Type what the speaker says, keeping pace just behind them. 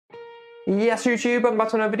Yes, YouTube, welcome back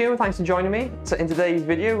to another video. Thanks for joining me. So in today's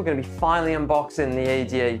video, we're going to be finally unboxing the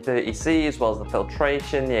ADA 30C as well as the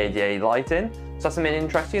filtration, the ADA lighting. So that's something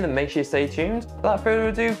interesting, then make sure you stay tuned. Without further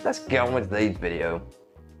ado, let's get on with today's video.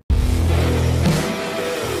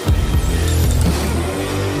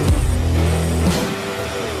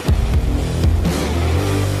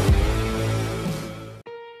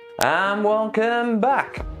 And welcome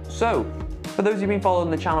back. So, for those of you who've been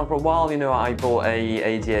following the channel for a while, you know I bought a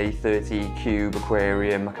ADA 30 cube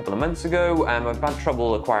aquarium a couple of months ago. I've had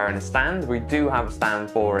trouble acquiring a stand. We do have a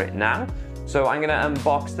stand for it now. So I'm gonna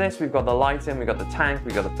unbox this. We've got the lighting, we've got the tank,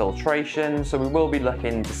 we've got the filtration. So we will be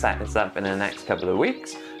looking to set this up in the next couple of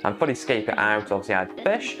weeks and fully scape it out, obviously add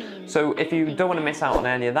fish. So if you don't wanna miss out on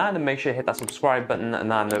any of that, then make sure you hit that subscribe button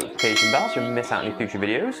and that notification bell so you don't miss out on any future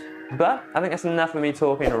videos. But I think that's enough of me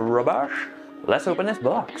talking rubbish. Let's open this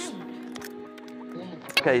box.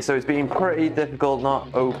 Okay, so it's been pretty difficult not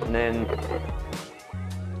opening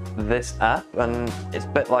this up, and it's a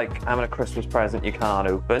bit like having a Christmas present you can't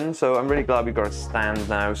open. So I'm really glad we've got a stand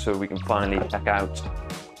now so we can finally check out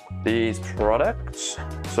these products.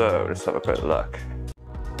 So let's have a quick look.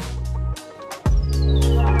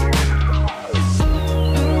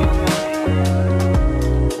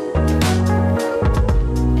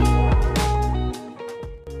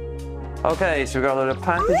 Okay, so we've got a little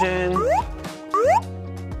packaging.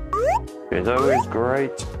 It's always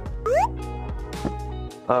great.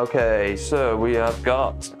 Okay, so we have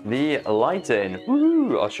got the lighting.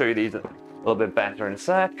 Woohoo! I'll show you these a little bit better in a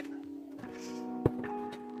sec.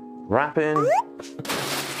 Wrapping.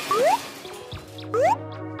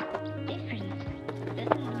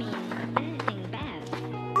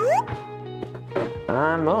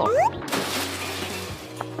 And more.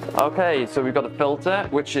 Okay, so we've got the filter,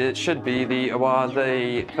 which it should be the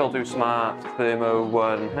Oase Filtosmart Thermo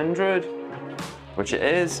 100, which it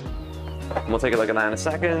is. And we'll take a look at that in a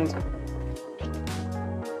second.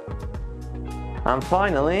 And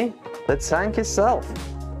finally, the tank itself.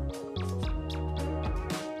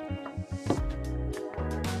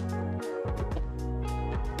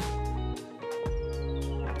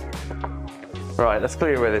 Right, let's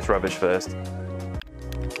clear away this rubbish first.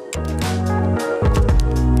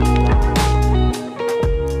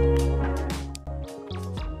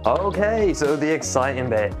 Okay, so the exciting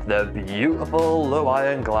bit, the beautiful low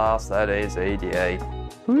iron glass that is ADA.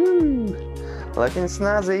 Woo! Looking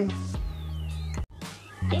snazzy.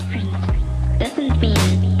 Different doesn't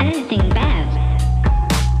mean anything bad.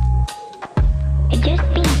 It just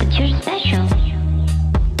means that you're special.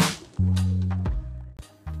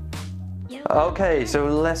 Okay, so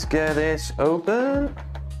let's get this open.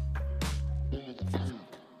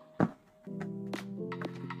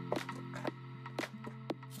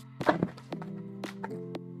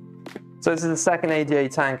 So this is the second ADA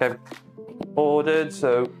tank I've ordered.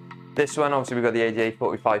 So this one, obviously we've got the ADA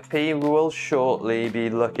 45p. We will shortly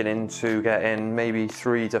be looking into getting maybe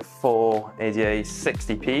 3 to 4 ADA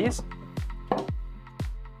 60p's.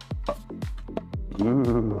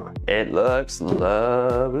 Ooh, it looks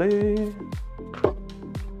lovely.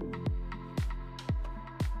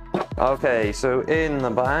 Okay, so in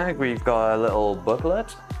the bag we've got a little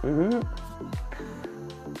booklet.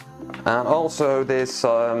 And also there's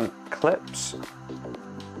some clips.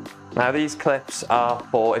 Now these clips are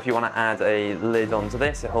for if you want to add a lid onto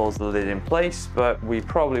this, it holds the lid in place, but we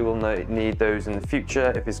probably will need those in the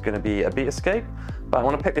future if it's going to be a beat escape. But I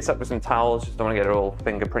want to pick this up with some towels, just don't want to get it all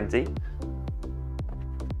fingerprinty.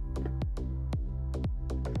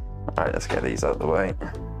 Alright, let's get these out of the way.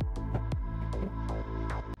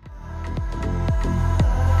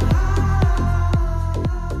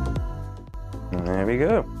 And there we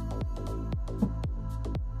go.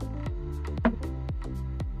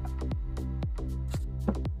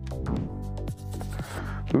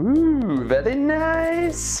 Ooh, very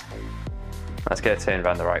nice. Let's get it turned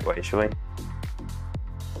around the right way, shall we?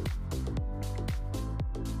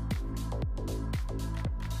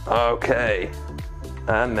 Okay,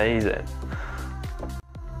 amazing.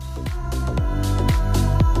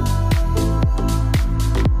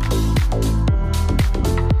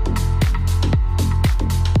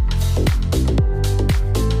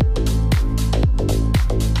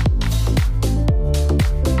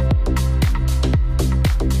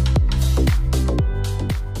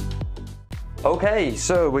 Okay,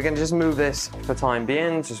 so we're going to just move this for time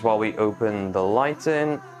being, just while we open the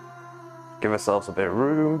lighting, give ourselves a bit of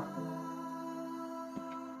room.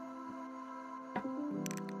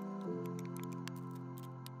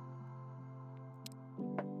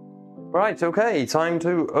 Right, okay, time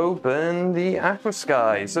to open the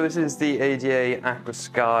Aquasky. So this is the ADA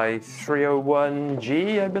Aquasky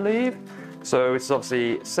 301G, I believe. So it's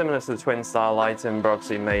obviously similar to the twin style item, but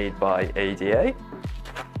obviously made by ADA.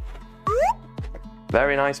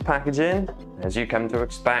 Very nice packaging, as you come to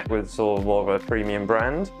expect with sort of more of a premium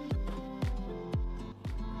brand.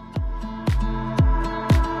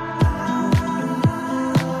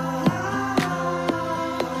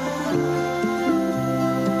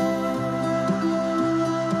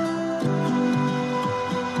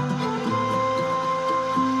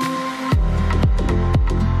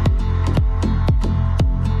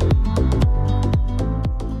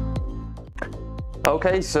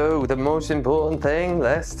 Okay, so the most important thing,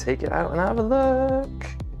 let's take it out and have a look.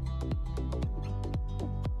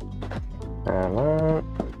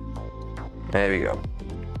 There we go.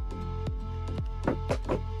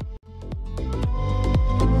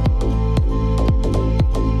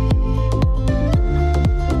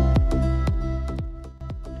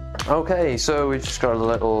 Okay, so we've just got a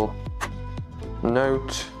little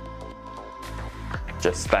note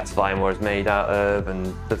just specifying what it's made out of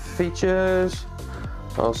and the features.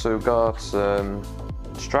 Also got some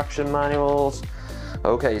instruction manuals.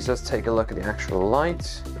 Okay, so let's take a look at the actual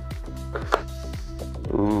light.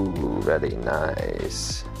 Ooh, very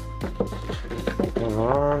nice. Come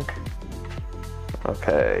on.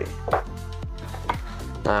 Okay.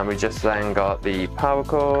 And we just then got the power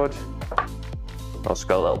cord. Also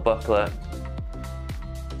got a little booklet.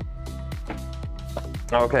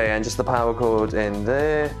 Okay, and just the power cord in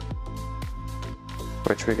there,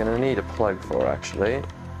 which we're going to need a plug for actually,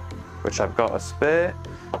 which I've got a spare,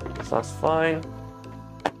 so that's fine.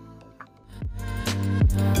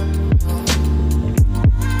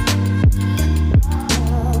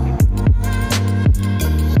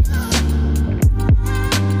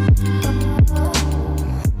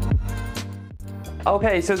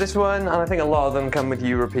 Okay, so this one, and I think a lot of them come with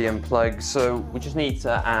European plugs, so we just need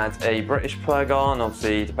to add a British plug on.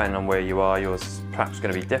 Obviously, depending on where you are, yours is perhaps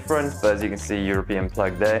going to be different, but as you can see, European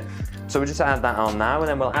plug there. So we'll just add that on now, and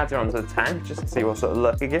then we'll add it onto the tank just to see what sort of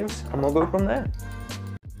look it gives, and we'll go from there.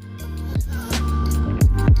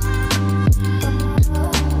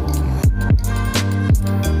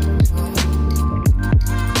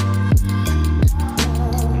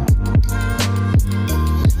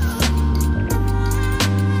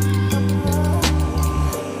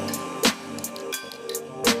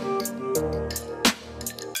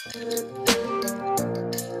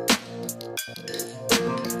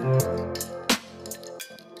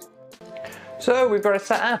 So we've got it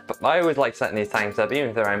set up. I always like setting these tanks up, even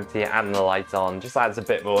if they're empty, adding the lights on, just adds a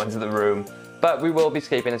bit more into the room. But we will be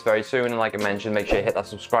scaping this very soon, and like I mentioned, make sure you hit that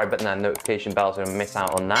subscribe button and notification bell so you don't miss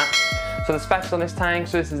out on that. So the specs on this tank,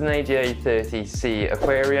 so this is an ADA 30c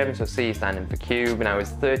Aquarium, so C standing for cube. Now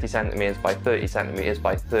it's 30 centimeters by 30 centimeters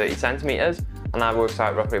by 30 centimeters, and that works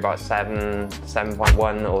out roughly about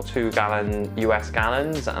 7.1 or 2 gallon US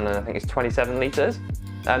gallons, and then I think it's 27 liters.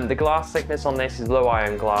 The glass thickness on this is low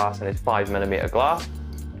iron glass, and it's 5mm glass.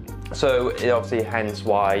 So it obviously, hence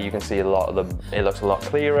why you can see a lot of it looks a lot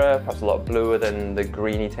clearer, perhaps a lot bluer than the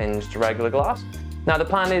greeny tinged regular glass. Now the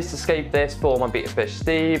plan is to scape this for my beta fish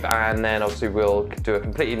Steve, and then obviously we'll do a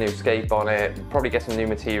completely new scape on it, probably get some new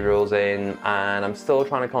materials in, and I'm still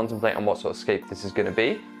trying to contemplate on what sort of scape this is going to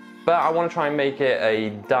be. But I want to try and make it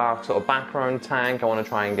a dark sort of background tank. I want to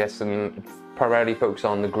try and get some, primarily focus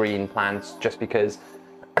on the green plants, just because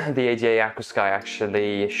the ADA Aquasky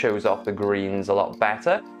actually shows off the greens a lot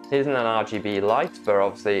better. It isn't an RGB light, but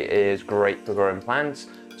obviously it is great for growing plants.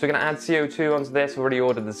 So we're going to add CO2 onto this. I've already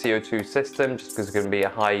ordered the CO2 system just because it's going to be a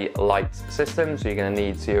high light system, so you're going to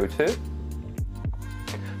need CO2.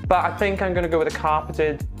 But I think I'm going to go with a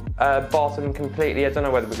carpeted bottom completely. I don't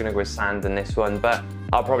know whether we're going to go with sand in this one, but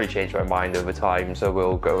I'll probably change my mind over time, so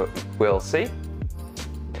we'll see.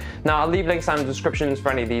 Now I'll leave links down in the descriptions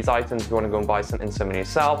for any of these items if you want to go and buy something similar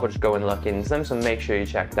yourself, or just go and look into them, so make sure you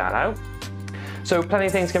check that out. So plenty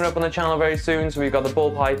of things coming up on the channel very soon. So we've got the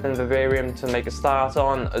ball python vivarium to make a start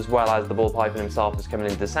on, as well as the ball python himself is coming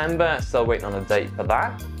in December. Still waiting on a date for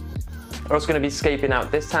that. We're also going to be scaping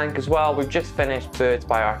out this tank as well. We've just finished Bert's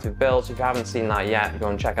bioactive build, so if you haven't seen that yet, go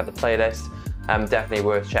and check out the playlist. Definitely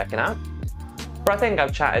worth checking out. But I think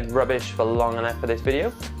I've chatted rubbish for long enough for this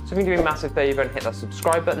video. So if you can do me a massive favour and hit that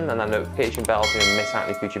subscribe button and that notification bell so you don't miss out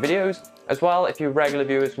any future videos. As well, if you're regular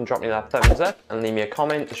viewers, can drop me that thumbs up and leave me a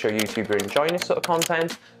comment to show YouTube you're enjoying this sort of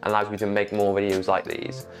content and allows me to make more videos like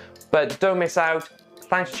these. But don't miss out.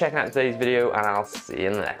 Thanks for checking out today's video, and I'll see you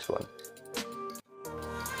in the next one.